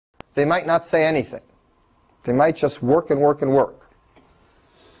they might not say anything. They might just work and work and work.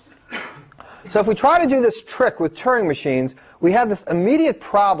 So if we try to do this trick with Turing machines, we have this immediate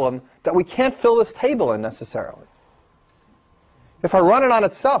problem that we can't fill this table in necessarily. If I run it on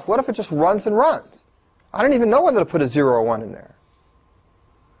itself, what if it just runs and runs? I don't even know whether to put a 0 or 1 in there.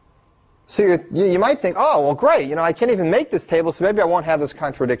 So you might think, oh, well, great, I can't even make this table, so maybe I won't have this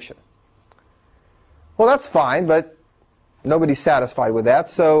contradiction. Well, that's fine, but nobody's satisfied with that.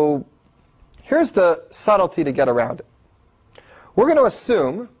 So here's the subtlety to get around it. We're going to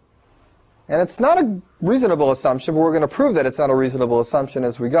assume, and it's not a reasonable assumption, but we're going to prove that it's not a reasonable assumption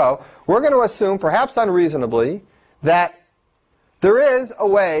as we go. We're going to assume, perhaps unreasonably, that there is a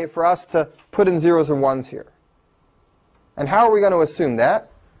way for us to put in 0s and 1s here. And how are we going to assume that?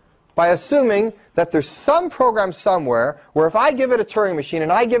 By assuming that there's some program somewhere where if I give it a Turing machine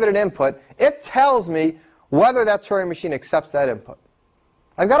and I give it an input, it tells me whether that Turing machine accepts that input.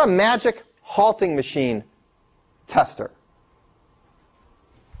 I've got a magic halting machine tester.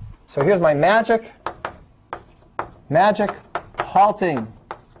 So here's my magic halting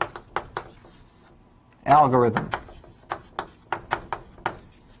algorithm.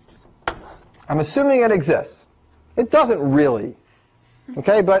 I'm assuming it exists. It doesn't really.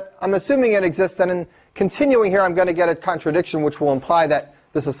 Okay, but I'm assuming it exists, and in continuing here I'm going to get a contradiction which will imply that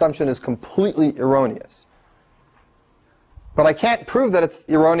this assumption is completely erroneous. But I can't prove that it's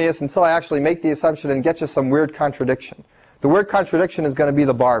erroneous until I actually make the assumption and get you some weird contradiction. The weird contradiction is going to be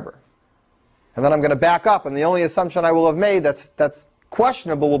the barber. And then I'm going to back up, and the only assumption I will have made that's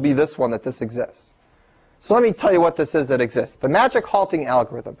questionable will be this one, that this exists. So let me tell you what this is that exists. The magic halting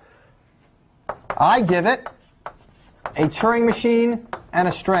algorithm. I give it a Turing machine and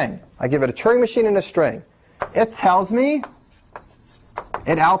a string. I give it a Turing machine and a string. It tells me,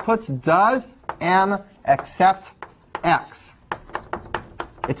 it outputs, does M accept X?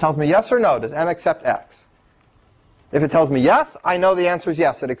 It tells me yes or no. Does M accept X? If it tells me yes, I know the answer is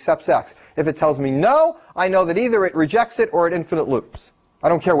yes, it accepts X. If it tells me no, I know that either it rejects it or it infinite loops. I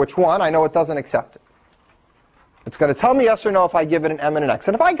don't care which one, I know it doesn't accept it. It's going to tell me yes or no if I give it an M and an X.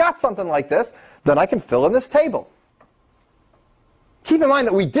 And if I got something like this, then I can fill in this table. Keep in mind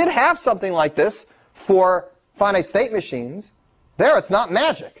that we did have something like this for finite state machines. There, it's not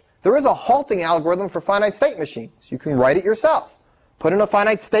magic. There is a halting algorithm for finite state machines. You can write it yourself. Put in a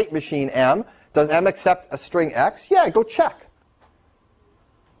finite state machine M. Does M accept a string X? Yeah, go check.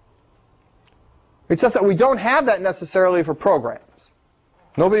 It's just that we don't have that necessarily for programs.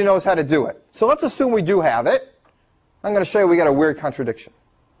 Nobody knows how to do it. So let's assume we do have it. I'm going to show you we got a weird contradiction.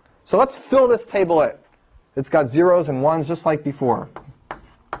 So let's fill this table in. It's got 0s and 1s just like before.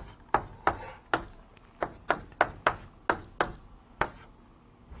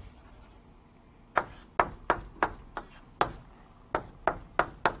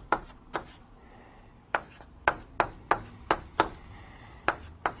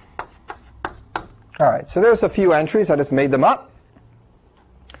 All right, so there's a few entries. I just made them up,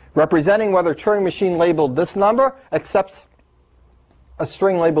 representing whether Turing machine labeled this number accepts a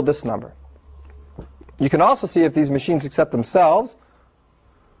string labeled this number. You can also see if these machines accept themselves.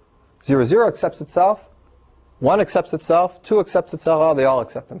 0, 0 accepts itself. 1 accepts itself. 2 accepts itself. Oh, they all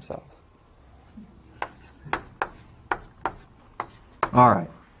accept themselves. All right.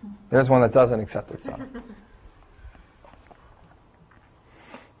 There's one that doesn't accept itself.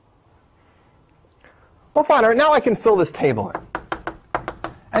 Well, fine. All right, now I can fill this table in.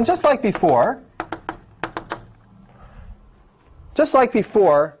 And just like before,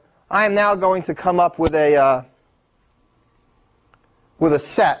 I am now going to come up with a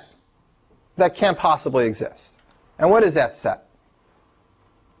set that can't possibly exist. And what is that set?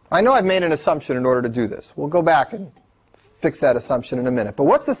 I know I've made an assumption in order to do this. We'll go back and fix that assumption in a minute. But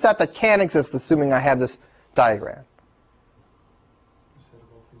what's the set that can exist, assuming I have this diagram?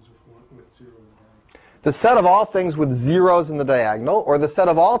 The set of all things with 0s in the diagonal, or the set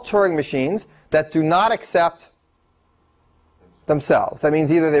of all Turing machines that do not accept themselves. That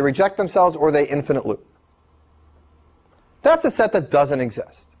means either they reject themselves or they infinite loop. That's a set that doesn't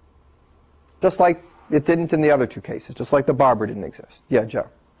exist. Just like it didn't in the other two cases, just like the barber didn't exist. Yeah, Joe?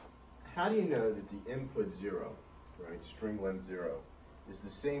 How do you know that the input 0, right, string length 0, is the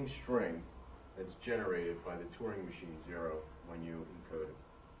same string that's generated by the Turing machine 0 when you encode it?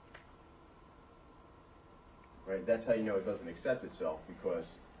 Right, that's how you know it doesn't accept itself, because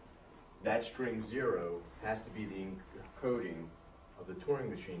that string 0 has to be the encoding of the Turing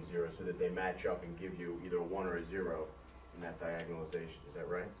machine 0 so that they match up and give you either a 1 or a 0 in that diagonalization. Is that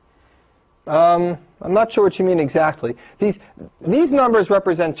right? I'm not sure what you mean exactly. These numbers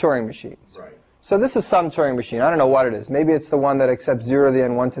represent Turing machines. Right. So this is some Turing machine. I don't know what it is. Maybe it's the one that accepts 0 to the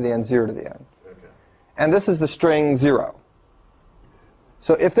n, 1 to the n, 0 to the n. Okay. And this is the string 0.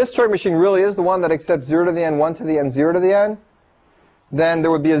 So if this Turing machine really is the one that accepts 0 to the n, 1 to the n, 0 to the n, then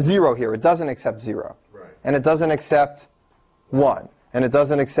there would be a 0 here. It doesn't accept 0. Right. And it doesn't accept 1. And it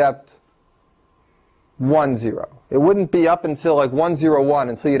doesn't accept 1, 0. It wouldn't be up until like 1, 0, 1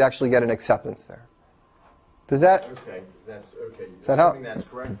 until you'd actually get an acceptance there. Does that? Okay, that's okay. Does that help? Assuming that's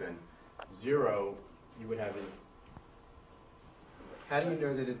correct, then 0, you would have it. How do you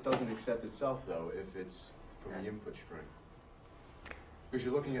know that it doesn't accept itself, though, if it's from the input string? Because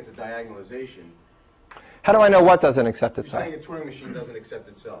you're looking at the diagonalization. How do I know what doesn't accept You're itself? saying a Turing machine doesn't accept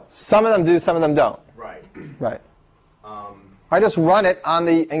itself. Some of them do, some of them don't. Right. Right. I just run it on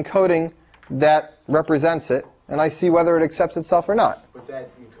the encoding that represents it, and I see whether it accepts itself or not. But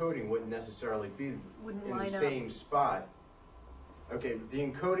that encoding wouldn't necessarily be Wouldn't in the line up. same spot. Okay, the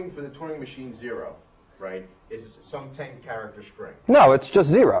encoding for the Turing machine 0, right, is some 10-character string. No, it's just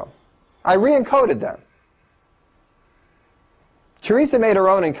 0. I re-encoded them. Teresa made her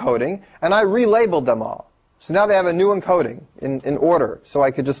own encoding, and I relabeled them all. So now they have a new encoding in order, so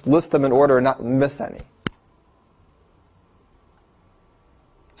I could just list them in order and not miss any.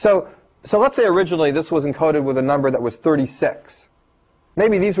 So let's say originally this was encoded with a number that was 36.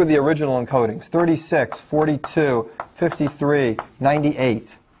 Maybe these were the original encodings: 36, 42, 53,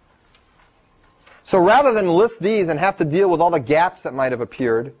 98. So rather than list these and have to deal with all the gaps that might have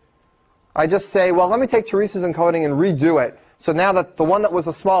appeared, I just say, well, let me take Teresa's encoding and redo it. So now that the one that was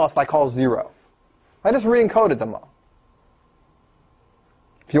the smallest I call 0. I just re-encoded them all.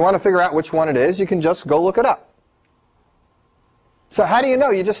 If you want to figure out which one it is, you can just go look it up. So how do you know?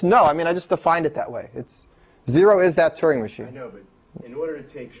 You just know. I mean, I just defined it that way. 0 is that Turing I machine. know, but in order to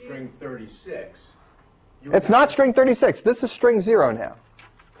take string 36, It's not string 36. This is string 0 now.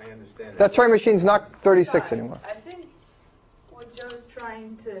 I understand That Turing machine's not 36 Sorry, anymore. I think what Joe's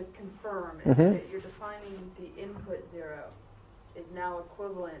trying to confirm is Mm-hmm. that you're defining the input 0 is now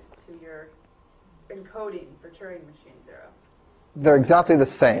equivalent to your encoding for Turing machine 0. They're exactly the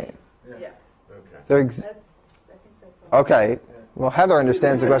same. Yeah. Okay. They're I think that's all. okay. Well, Heather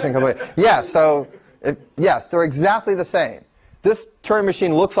understands the question completely. Yeah, so yes, they're exactly the same. This Turing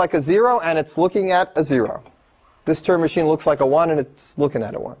machine looks like a 0, and it's looking at a 0. This Turing machine looks like a 1, and it's looking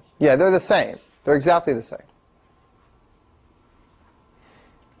at a 1. Yeah, they're the same. They're exactly the same.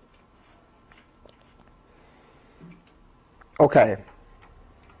 Okay.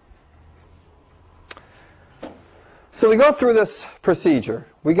 So we go through this procedure.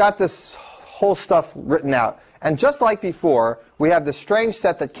 We got this whole stuff written out. And just like before, we have the strange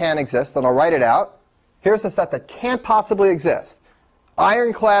set that can exist, and I'll write it out. Here's the set that can't possibly exist.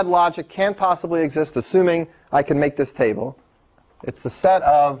 Ironclad logic can't possibly exist, assuming I can make this table. It's the set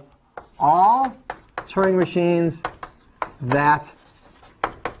of all Turing machines that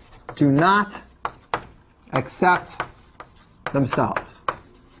do not accept themselves.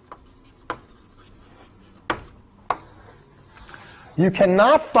 You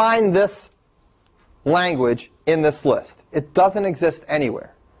cannot find this language in this list. It doesn't exist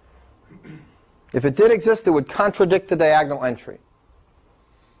anywhere. If it did exist, it would contradict the diagonal entry.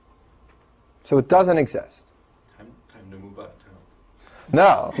 So it doesn't exist. Time to move out of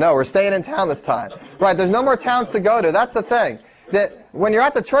town. No, we're staying in town this time. Right, there's no more towns to go to. That's the thing. That when you're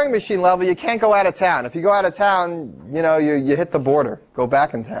at the Turing machine level, you can't go out of town. If you go out of town, you know, you hit the border, go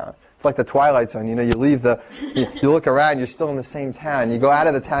back in town. It's like the Twilight Zone. You know, you leave you look around, you're still in the same town. You go out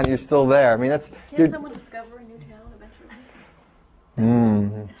of the town, you're still there. I mean, that's. Can't someone discover a new town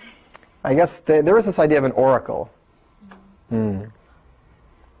eventually? I guess there is this idea of an oracle.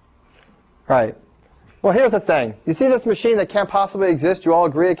 Right. Well, here's the thing. You see this machine that can't possibly exist? You all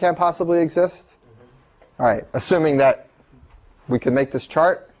agree it can't possibly exist? All right, assuming that we can make this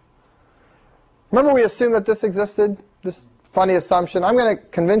chart. Remember we assumed that this existed? This funny assumption. I'm going to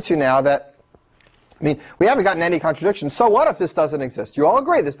convince you now that, I mean, we haven't gotten any contradiction. So what if this doesn't exist? You all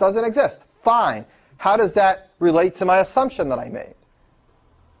agree this doesn't exist. Fine. How does that relate to my assumption that I made?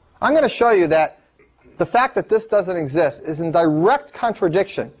 I'm going to show you that the fact that this doesn't exist is in direct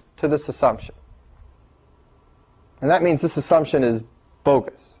contradiction to this assumption. And that means this assumption is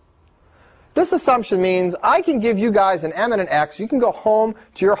bogus. This assumption means I can give you guys an m and an x. You can go home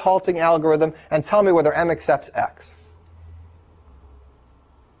to your halting algorithm and tell me whether m accepts x.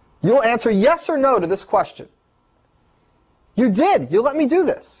 You'll answer yes or no to this question. You did. You let me do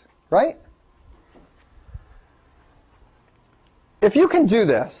this, right? If you can do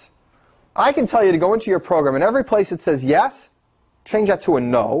this, I can tell you to go into your program, and every place it says yes, change that to a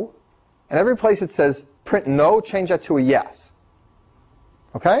no. And every place it says print no, change that to a yes.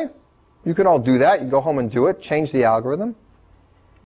 Okay? You can all do that. You go home and do it, change the algorithm.